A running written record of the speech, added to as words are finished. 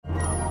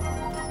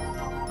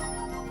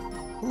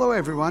Hello,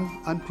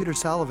 everyone. I'm Peter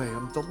Salovey.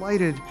 I'm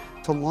delighted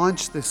to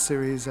launch this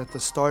series at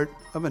the start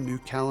of a new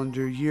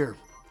calendar year.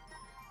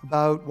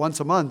 About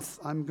once a month,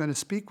 I'm going to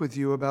speak with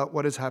you about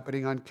what is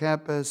happening on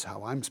campus,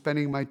 how I'm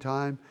spending my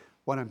time,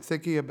 what I'm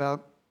thinking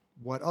about,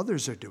 what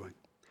others are doing.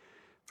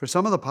 For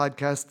some of the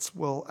podcasts,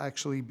 we'll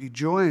actually be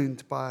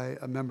joined by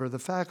a member of the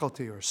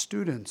faculty or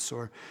students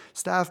or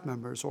staff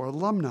members or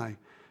alumni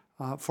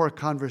for a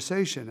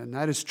conversation, and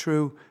that is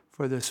true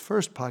for this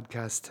first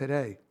podcast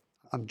today.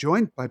 I'm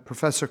joined by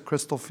Professor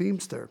Crystal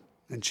Feimster,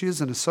 and she is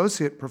an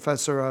associate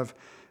professor of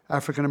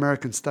African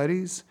American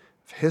Studies,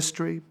 of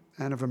History,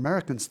 and of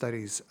American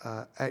Studies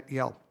at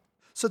Yale.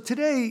 So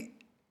today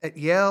at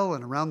Yale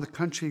and around the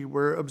country,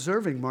 we're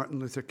observing Martin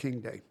Luther King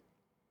Day.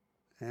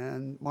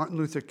 And Martin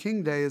Luther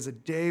King Day is a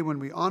day when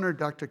we honor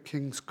Dr.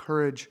 King's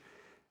courage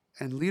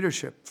and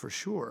leadership, for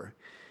sure.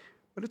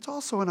 But it's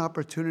also an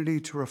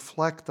opportunity to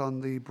reflect on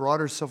the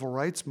broader civil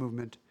rights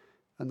movement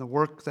and the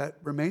work that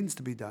remains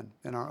to be done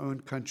in our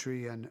own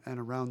country and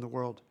around the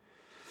world.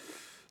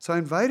 So I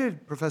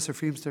invited Professor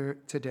Feimster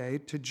today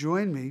to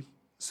join me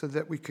so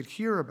that we could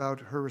hear about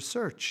her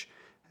research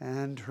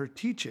and her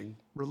teaching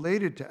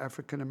related to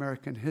African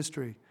American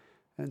history,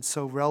 and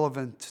so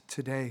relevant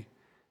today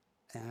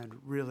and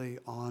really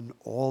on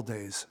all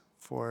days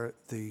for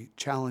the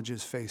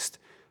challenges faced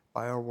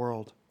by our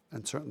world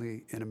and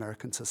certainly in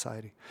American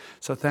society.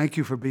 So thank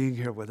you for being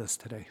here with us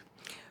today.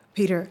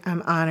 Peter,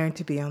 I'm honored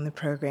to be on the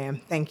program.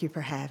 Thank you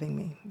for having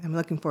me. I'm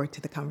looking forward to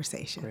the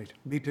conversation. Great.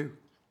 Me too.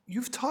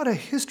 You've taught a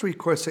history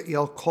course at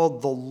Yale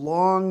called The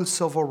Long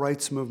Civil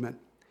Rights Movement.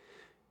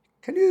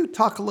 Can you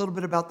talk a little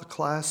bit about the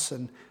class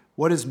and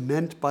what is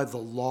meant by the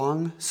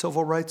long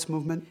civil rights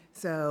movement?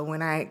 So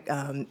when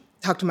I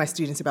talk to my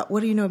students about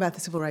what do you know about the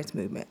civil rights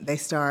movement, they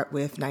start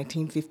with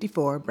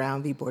 1954,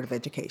 Brown v. Board of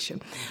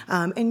Education.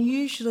 And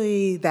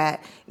usually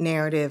that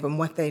narrative and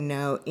what they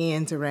know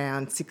ends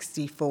around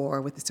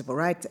 64 with the Civil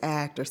Rights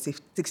Act or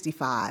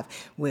 65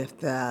 with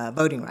the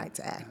Voting Rights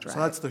Act, right? So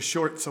that's the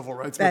short civil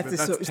rights movement.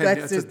 That's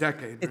a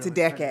decade. It's really a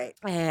decade.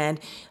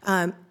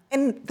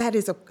 And that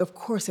is, of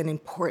course, an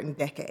important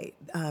decade.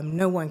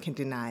 No one can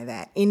deny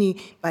that.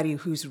 Anybody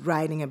who's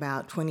writing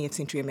about 20th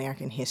century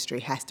American history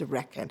has to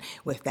reckon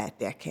with that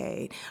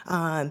decade.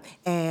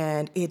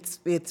 And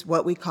it's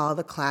what we call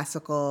the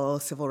classical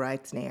civil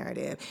rights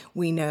narrative.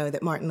 We know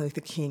that Martin Luther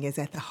King is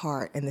at the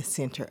heart and the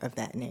center of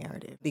that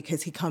narrative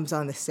because he comes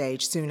on the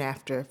stage soon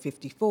after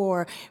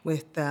 54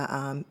 with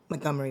the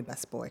Montgomery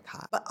bus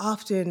boycott. But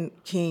often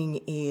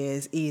King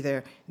is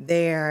either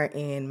there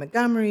in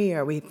Montgomery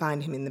or we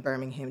find him in the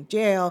Birmingham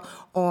jail,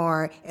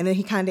 and then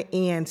he kind of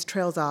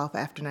trails off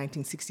after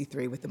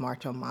 1963 with the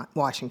March on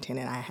Washington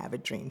and I Have a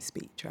Dream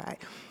speech,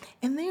 right?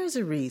 And there's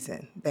a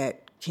reason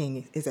that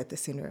King is at the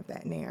center of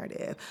that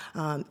narrative,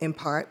 in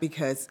part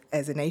because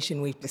as a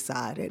nation we've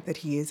decided that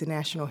he is a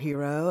national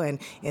hero, and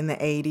in the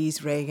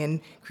 80s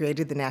Reagan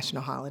created the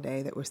national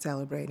holiday that we're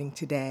celebrating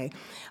today,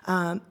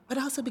 but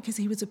also because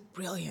he was a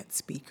brilliant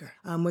speaker,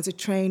 was a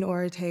trained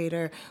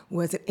orator,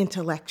 was an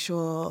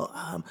intellectual,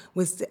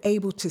 was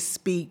able to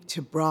speak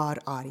to broad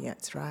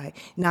audience, right?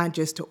 Not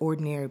just to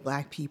ordinary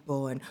black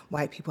people and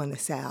white people in the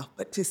South,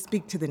 but to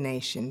speak to the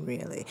nation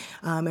really,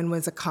 and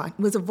was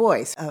a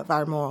voice of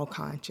our moral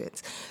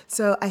conscience.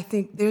 So I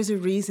think there's a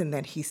reason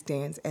that he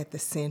stands at the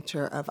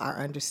center of our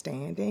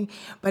understanding,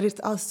 but it's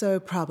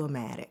also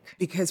problematic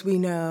because we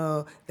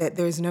know that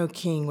there's no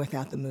king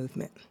without the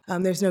movement.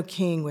 There's no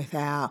king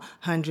without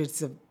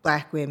hundreds of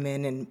black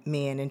women and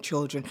men and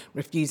children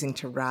refusing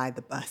to ride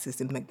the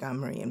buses in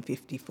Montgomery in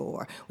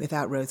 54,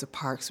 without Rosa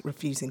Parks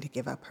refusing to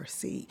give up her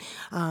seat.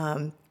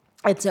 And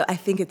so I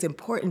think it's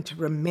important to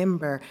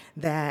remember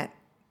that.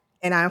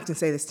 And I often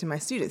say this to my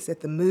students,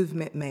 that the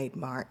movement made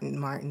Martin.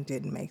 Martin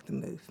didn't make the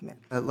movement.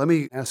 Let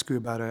me ask you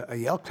about a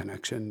Yale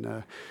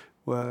connection,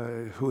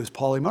 who is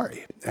Pauli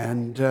Murray,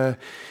 and a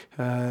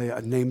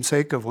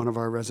namesake of one of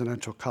our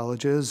residential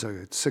colleges,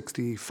 a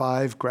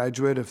 65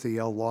 graduate of the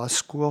Yale Law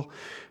School.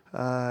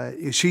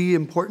 Is she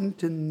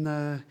important in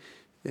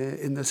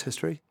this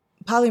history?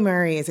 Pauli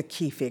Murray is a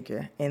key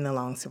figure in the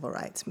long civil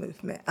rights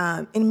movement.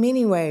 In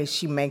many ways,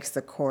 she makes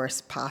the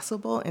course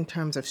possible in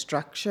terms of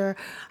structure.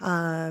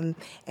 And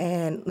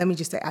let me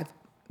just say, I've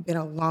been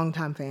a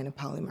longtime fan of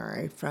Pauli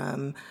Murray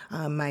from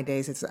my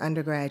days as an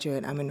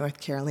undergraduate. I'm a North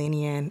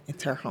Carolinian.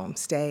 It's her home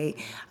state.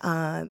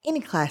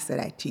 Any class that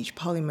I teach,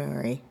 Pauli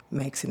Murray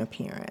makes an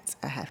appearance,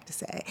 I have to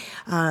say.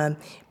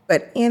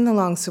 But in the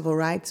long civil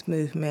rights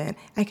movement,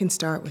 I can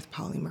start with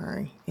Pauli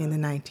Murray in the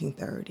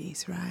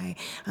 1930s, right?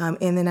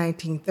 In the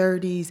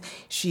 1930s,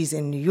 she's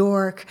in New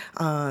York.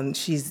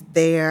 She's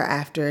there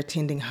after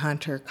attending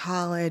Hunter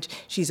College.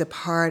 She's a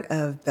part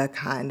of the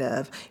kind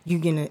of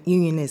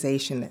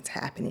unionization that's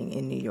happening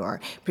in New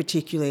York,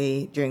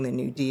 particularly during the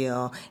New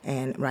Deal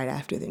and right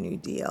after the New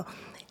Deal.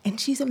 And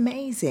she's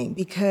amazing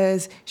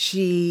because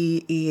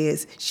she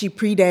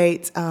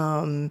predates,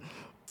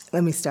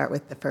 let me start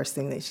with the first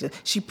thing that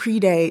she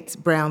predates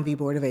Brown v.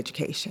 Board of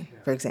Education,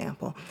 for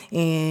example.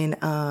 In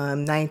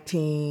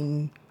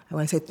I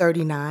want to say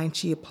 39,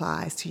 she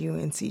applies to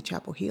UNC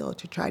Chapel Hill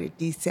to try to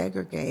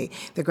desegregate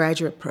the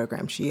graduate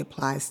program. She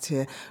applies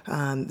to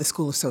the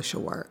School of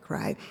Social Work,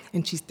 right?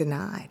 And she's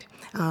denied.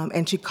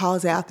 And she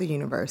calls out the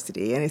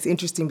university. And it's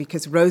interesting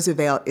because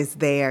Roosevelt is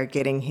there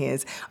getting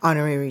his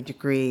honorary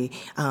degree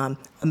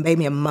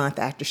maybe a month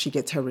after she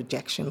gets her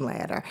rejection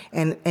letter.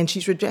 And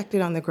she's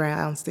rejected on the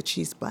grounds that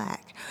she's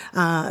black.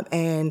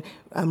 And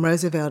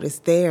Roosevelt is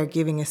there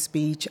giving a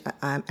speech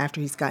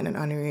after he's gotten an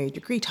honorary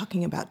degree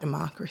talking about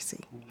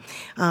democracy.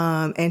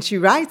 And she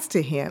writes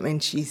to him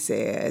and she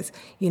says,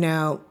 you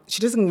know,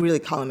 she doesn't really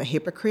call him a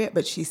hypocrite,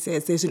 but she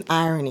says there's an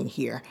irony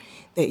here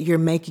that you're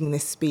making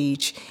this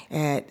speech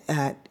at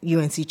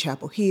UNC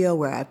Chapel Hill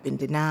where I've been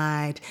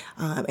denied,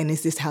 and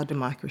is this how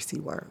democracy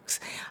works?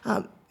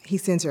 He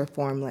sends her a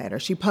form letter.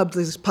 She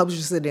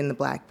publishes it in the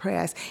black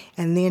press,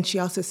 and then she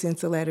also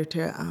sends a letter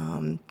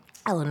to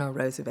Eleanor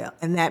Roosevelt,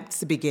 and that's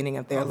the beginning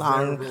of their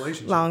long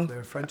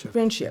their friendship.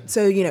 Yeah.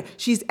 So, you know,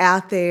 she's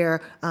out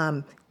there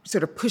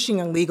sort of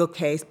pushing a legal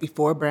case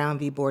before Brown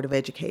v. Board of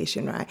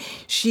Education, right?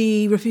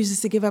 She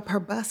refuses to give up her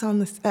bus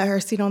on her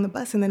seat on the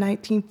bus in the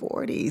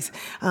 1940s,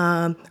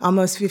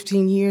 almost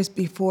 15 years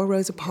before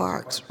Rosa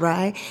Parks,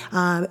 right?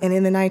 And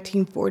in the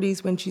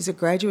 1940s, when she's a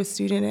graduate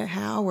student at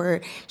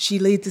Howard, she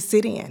leads a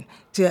sit-in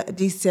to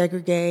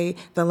desegregate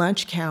the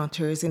lunch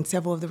counters in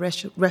several of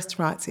the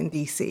restaurants in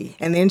D.C.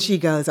 And then she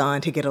goes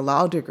on to get a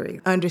law degree,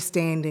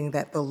 understanding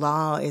that the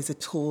law is a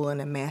tool and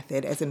a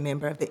method as a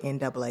member of the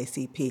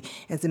NAACP,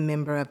 as a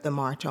member of the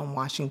March on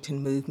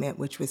Washington movement,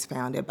 which was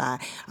founded by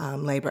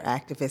labor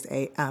activist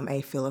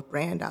A. Philip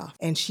Randolph.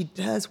 And she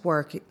does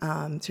work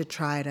to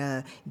try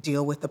to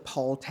deal with the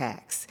poll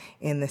tax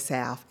in the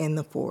South in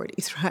the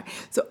 40s, right?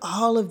 So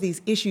all of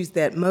these issues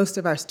that most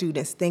of our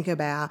students think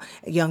about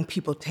young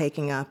people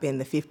taking up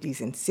in the 50s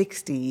and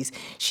 60s,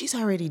 she's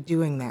already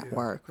doing that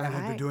work, right? And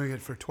had been doing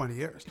it for 20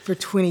 years. For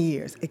 20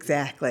 years,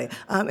 exactly.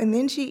 And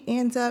then she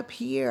ends up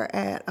here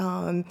at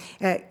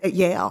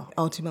Yale,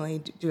 ultimately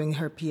doing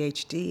her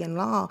PhD in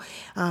law.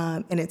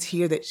 And it's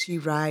here that she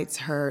writes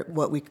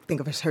what we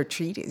think of as her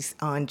treatise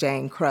on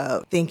Jane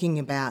Crow, thinking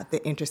about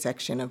the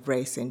intersection of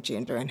race and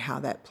gender and how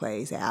that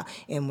plays out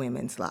in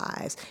women's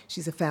lives.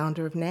 She's a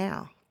founder of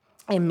NOW.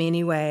 In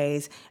many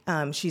ways,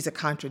 she's a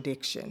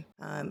contradiction.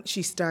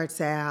 She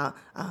starts out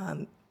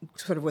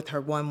sort of with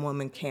her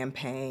one-woman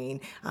campaign,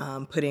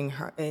 putting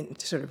her in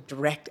sort of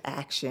direct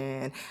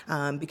action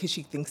because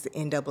she thinks the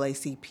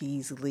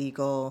NAACP's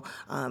legal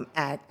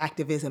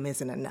activism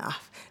isn't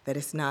enough, that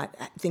it's not,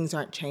 things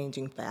aren't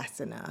changing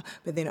fast enough.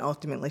 But then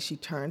ultimately she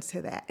turns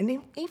to that. And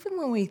then even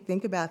when we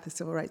think about the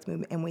civil rights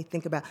movement and we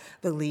think about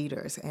the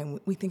leaders and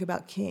we think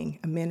about King,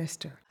 a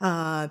minister,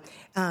 and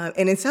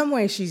in some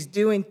ways she's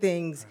doing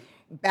things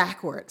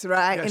backwards,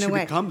 right? Yeah, in she a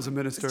way. becomes a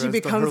minister. She as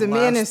becomes her a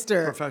last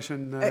minister.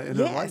 Profession in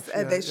her life.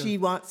 That she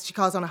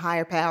calls on a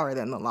higher power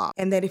than the law.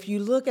 And that if you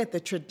look at the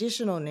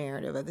traditional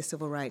narrative of the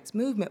civil rights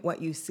movement,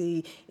 what you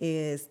see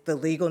is the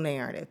legal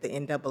narrative, the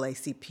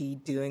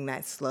NAACP doing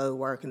that slow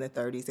work in the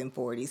 30s and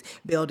 40s,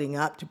 building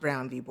up to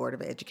Brown v. Board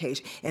of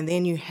Education. And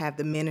then you have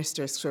the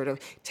ministers sort of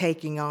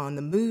taking on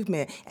the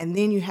movement, and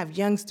then you have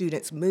young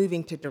students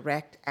moving to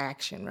direct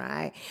action,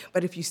 right?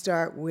 But if you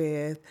start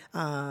with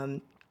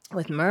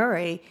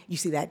Murray, you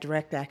see that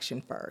direct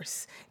action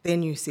first.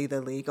 Then you see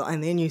the legal,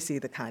 and then you see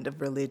the kind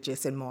of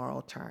religious and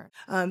moral turn.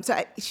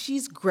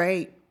 She's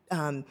great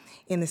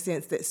in the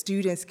sense that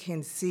students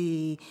can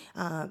see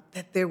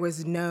that there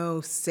was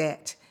no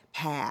set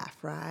path,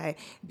 right?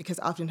 Because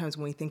oftentimes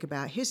when we think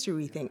about history,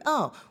 we think,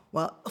 oh,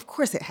 well, of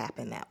course it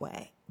happened that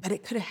way. But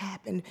it could have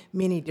happened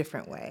many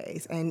different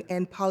ways.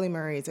 And Pauli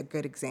Murray is a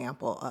good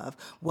example of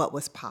what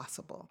was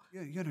possible.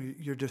 Yeah, you know,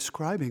 you're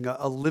describing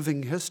a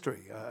living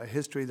history, a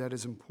history that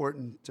is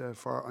important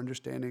for our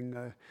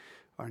understanding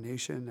our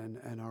nation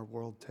and our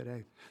world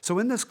today. So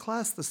in this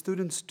class, the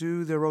students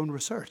do their own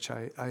research,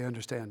 I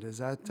understand. Is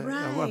that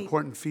an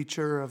important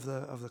feature of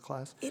the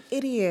class?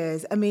 It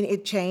is. I mean,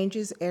 it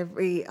changes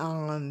every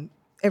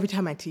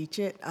time I teach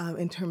it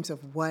in terms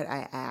of what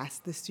I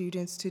ask the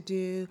students to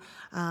do,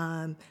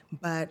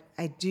 but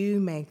I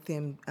do make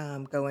them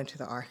go into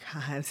the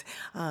archives.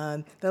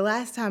 The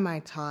last time I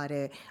taught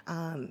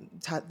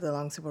the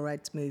Long Civil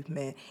Rights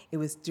Movement, it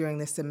was during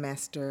the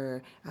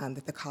semester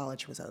that the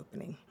college was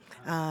opening.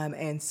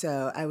 And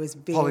so I was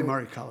Pauli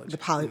Murray College.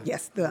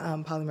 Yes,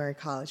 the Pauli Murray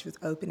College was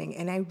opening,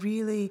 and I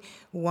really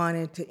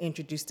wanted to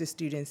introduce the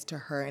students to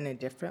her in a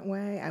different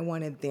way. I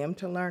wanted them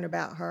to learn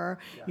about her.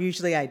 Yeah.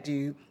 Usually I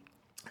do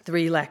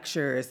 3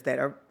 lectures that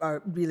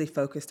are really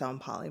focused on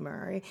Pauli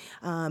Murray,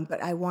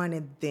 but I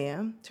wanted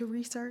them to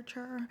research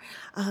her.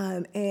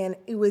 And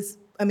it was,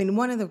 I mean,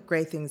 one of the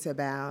great things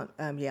about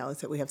Yale is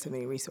that we have so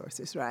many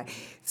resources, right?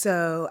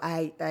 So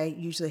I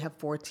usually have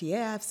 4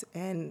 TFs,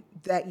 and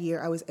that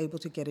year I was able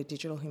to get a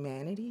digital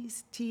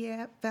humanities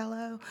TF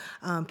fellow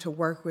to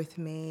work with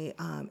me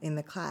in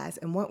the class.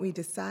 And what we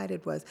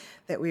decided was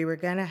that we were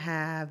going to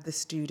have the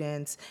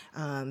students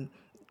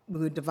we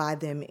would divide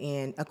them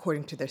in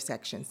according to their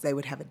sections. They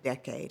would have a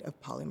decade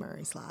of Pauli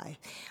Murray's life.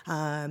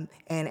 And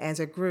as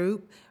a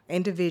group,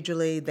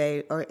 individually,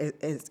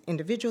 as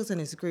individuals and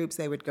as groups,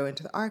 they would go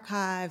into the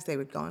archives, they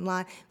would go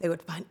online, they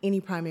would find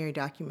any primary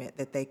document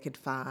that they could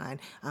find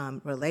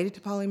related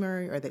to Pauli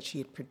Murray or that she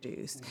had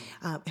produced.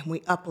 And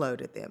we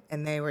uploaded them,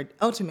 and they were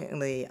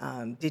ultimately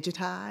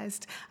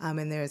digitized,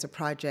 and there's a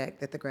project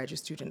that the graduate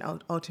student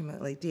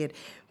ultimately did.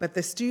 But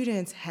the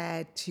students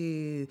had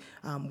to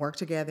work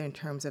together in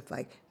terms of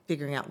like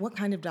figuring out what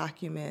kind of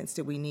documents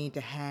do we need to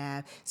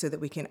have so that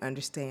we can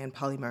understand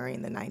Pauli Murray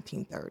in the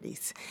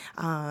 1930s.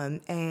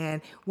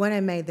 And what I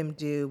made them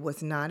do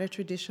was not a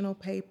traditional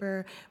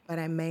paper, but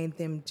I made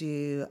them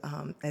do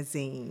a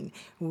zine,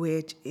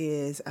 which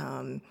is,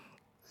 I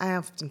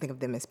often think of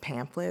them as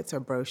pamphlets or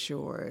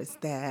brochures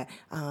that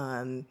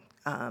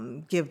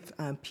give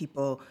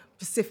people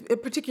a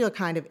particular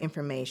kind of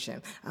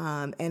information.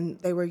 And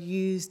they were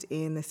used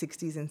in the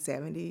 60s and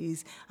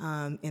 70s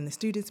in the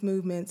students'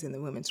 movements, in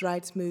the women's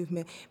rights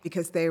movement,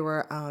 because they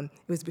were, it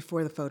was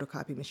before the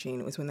photocopy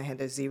machine. It was when they had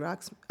those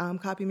Xerox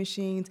copy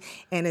machines.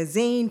 And a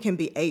zine can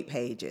be 8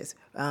 pages.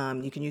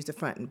 You can use the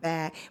front and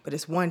back, but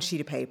it's one sheet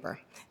of paper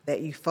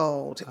that you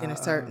fold in a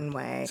certain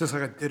way. So it's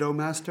like a Ditto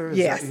Master?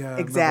 Yes,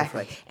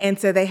 exactly. And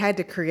so they had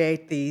to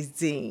create these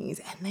zines,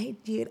 and they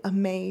did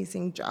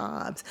amazing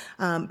jobs.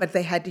 But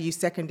they had to use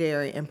secondary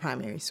and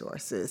primary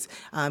sources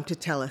to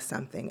tell us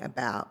something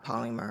about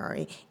Pauli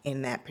Murray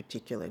in that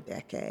particular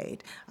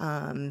decade.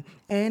 And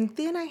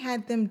then I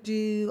had them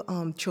do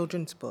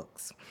children's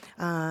books.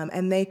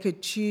 And they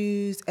could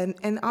choose,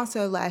 and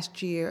also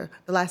last year,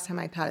 the last time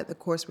I taught it, the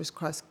course was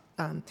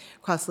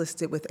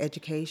cross-listed with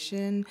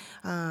education,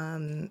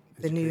 the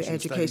new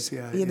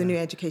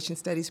education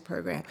studies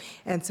program.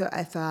 And so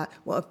I thought,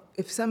 well,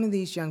 if some of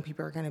these young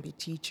people are going to be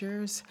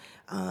teachers,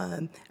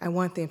 I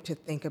want them to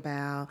think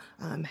about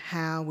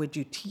how would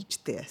you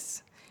teach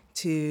this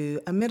to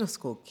a middle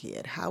school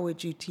kid? How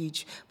would you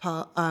teach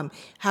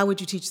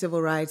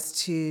civil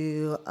rights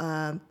to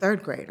a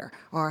third grader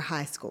or a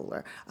high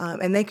schooler?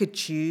 And they could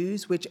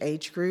choose which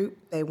age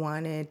group they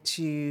wanted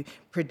to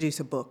produce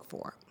a book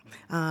for.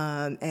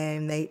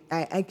 And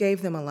I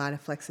gave them a lot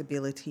of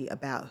flexibility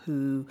about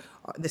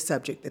the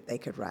subject that they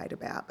could write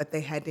about, but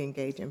they had to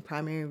engage in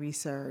primary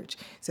research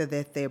so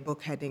that their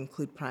book had to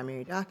include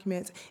primary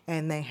documents,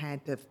 and they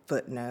had to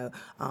footnote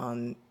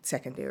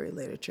secondary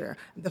literature.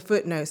 The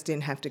footnotes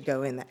didn't have to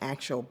go in the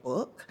actual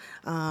book,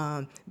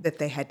 that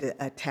they had to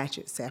attach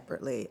it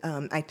separately.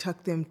 I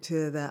took them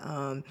to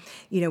the,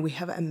 we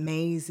have an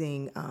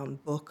amazing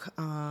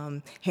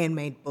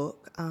handmade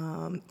book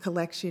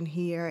collection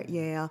here at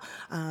Yale,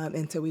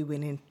 and so we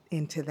went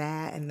into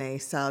that, and they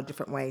saw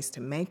different ways to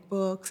make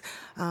books.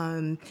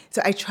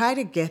 So I try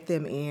to get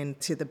them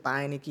into the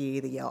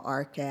Beinecke, the Yale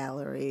Art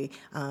Gallery,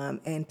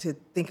 and to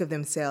think of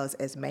themselves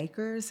as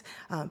makers.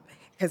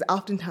 Because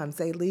oftentimes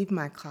they leave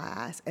my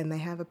class and they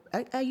have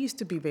I used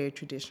to be very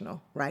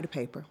traditional, write a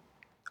paper,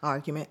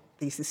 argument,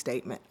 thesis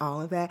statement, all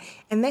of that.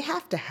 And they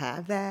have to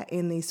have that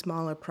in these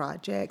smaller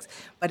projects,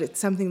 but it's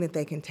something that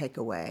they can take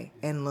away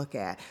and look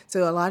at.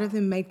 So a lot of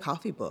them made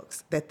coffee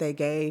books that they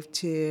gave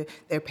to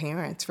their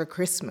parents for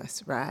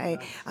Christmas, right?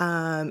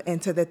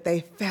 And so that they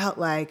felt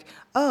like,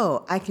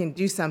 oh, I can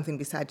do something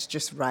besides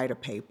just write a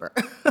paper.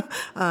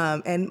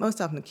 And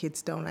most often the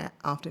kids don't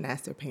often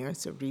ask their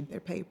parents to read their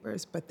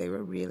papers, but they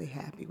were really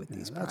happy with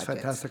these projects.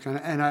 That's fantastic.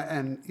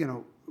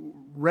 And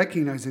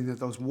recognizing that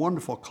those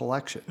wonderful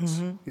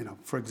collections,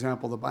 for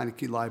example, the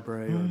Beinecke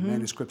Library or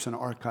Manuscripts and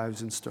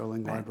Archives in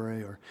Sterling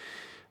Library or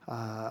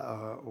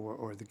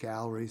the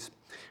galleries,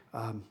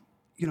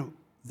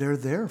 they're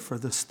there for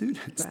the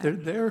students. Right. They're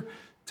there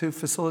to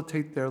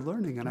facilitate their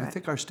learning. And I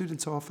think our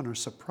students often are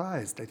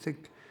surprised. They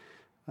think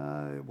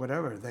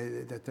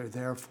that they're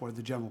there for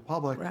the general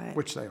public,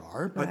 which they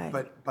are,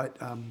 but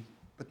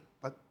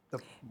the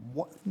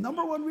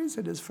number one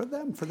reason is for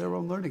them, for their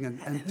own learning, and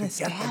to get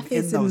them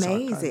in those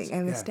archives.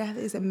 And the staff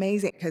is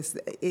amazing because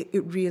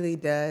it really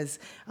does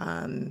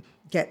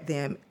get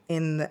them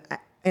in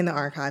the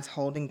archives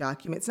holding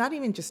documents, not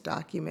even just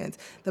documents.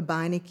 The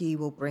Beinecke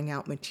will bring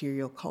out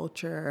material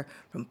culture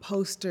from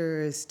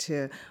posters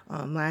to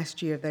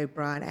last year they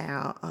brought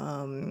out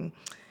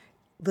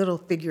little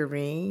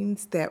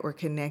figurines that were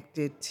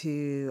connected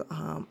to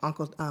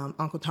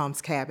Uncle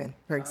Tom's Cabin,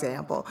 for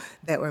example,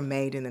 that were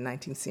made in the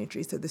 19th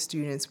century. So the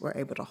students were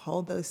able to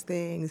hold those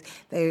things.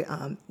 They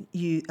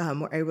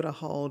were able to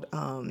hold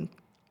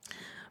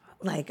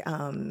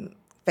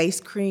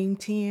face cream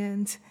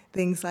tins,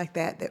 things like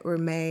that were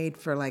made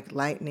for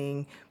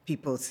lightening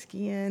people's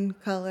skin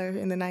color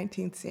in the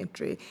 19th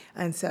century.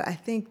 And so I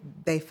think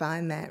they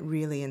find that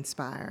really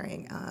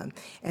inspiring.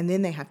 And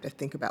then they have to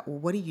think about, well,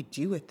 what do you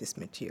do with this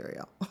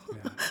material?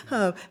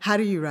 How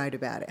do you write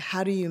about it?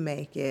 How do you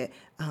make it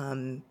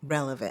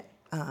relevant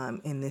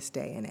in this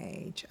day and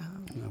age?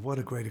 What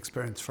a great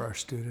experience for our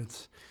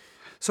students.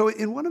 So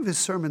in one of his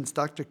sermons,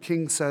 Dr.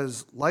 King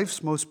says,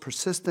 life's most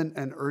persistent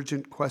and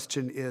urgent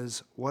question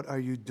is, what are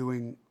you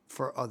doing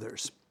for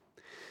others?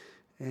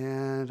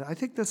 And I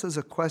think this is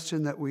a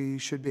question that we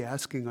should be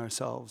asking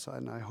ourselves,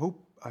 and I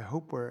hope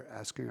we're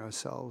asking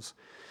ourselves.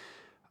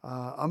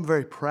 I'm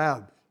very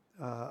proud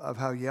of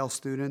how Yale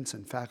students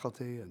and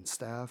faculty and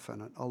staff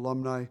and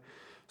alumni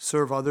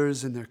serve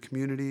others in their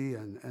community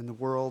and the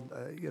world,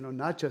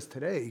 not just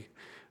today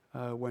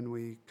when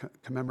we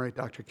commemorate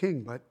Dr.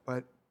 King,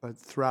 but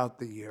throughout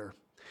the year.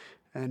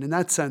 And in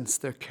that sense,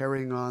 they're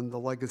carrying on the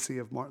legacy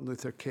of Martin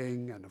Luther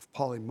King and of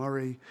Pauli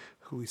Murray,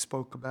 who we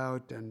spoke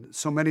about, and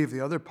so many of the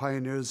other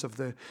pioneers of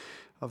the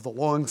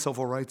long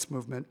civil rights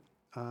movement.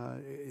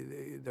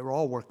 They're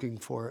all working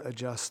for a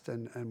just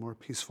and more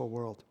peaceful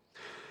world.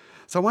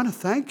 So I want to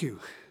thank you,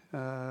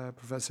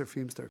 Professor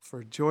Feimster,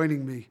 for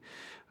joining me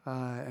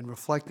and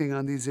reflecting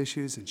on these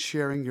issues and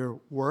sharing your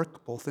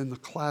work, both in the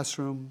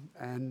classroom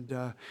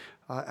and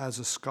as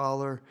a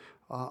scholar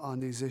on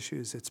these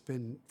issues. It's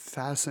been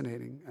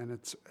fascinating, and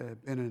it's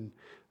been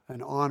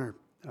an honor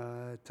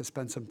to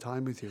spend some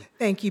time with you.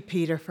 Thank you,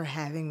 Peter, for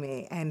having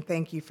me, and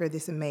thank you for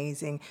this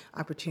amazing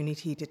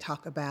opportunity to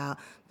talk about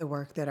the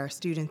work that our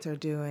students are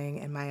doing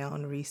and my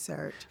own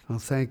research. Well,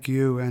 thank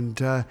you,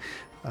 and I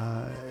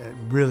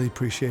really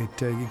appreciate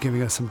you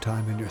giving us some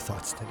time and your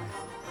thoughts today.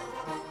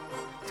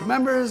 To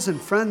members and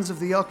friends of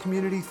the Yale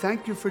community,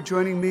 thank you for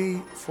joining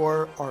me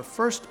for our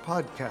first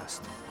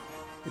podcast.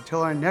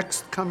 Until our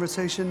next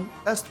conversation,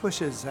 best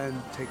wishes and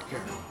take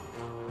care.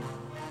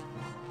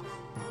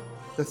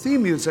 The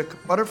theme music,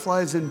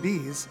 Butterflies and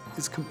Bees,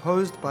 is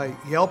composed by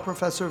Yale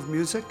Professor of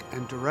Music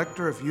and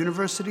Director of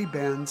University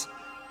Bands,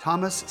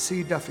 Thomas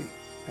C. Duffy,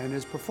 and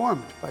is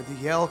performed by the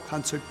Yale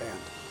Concert Band.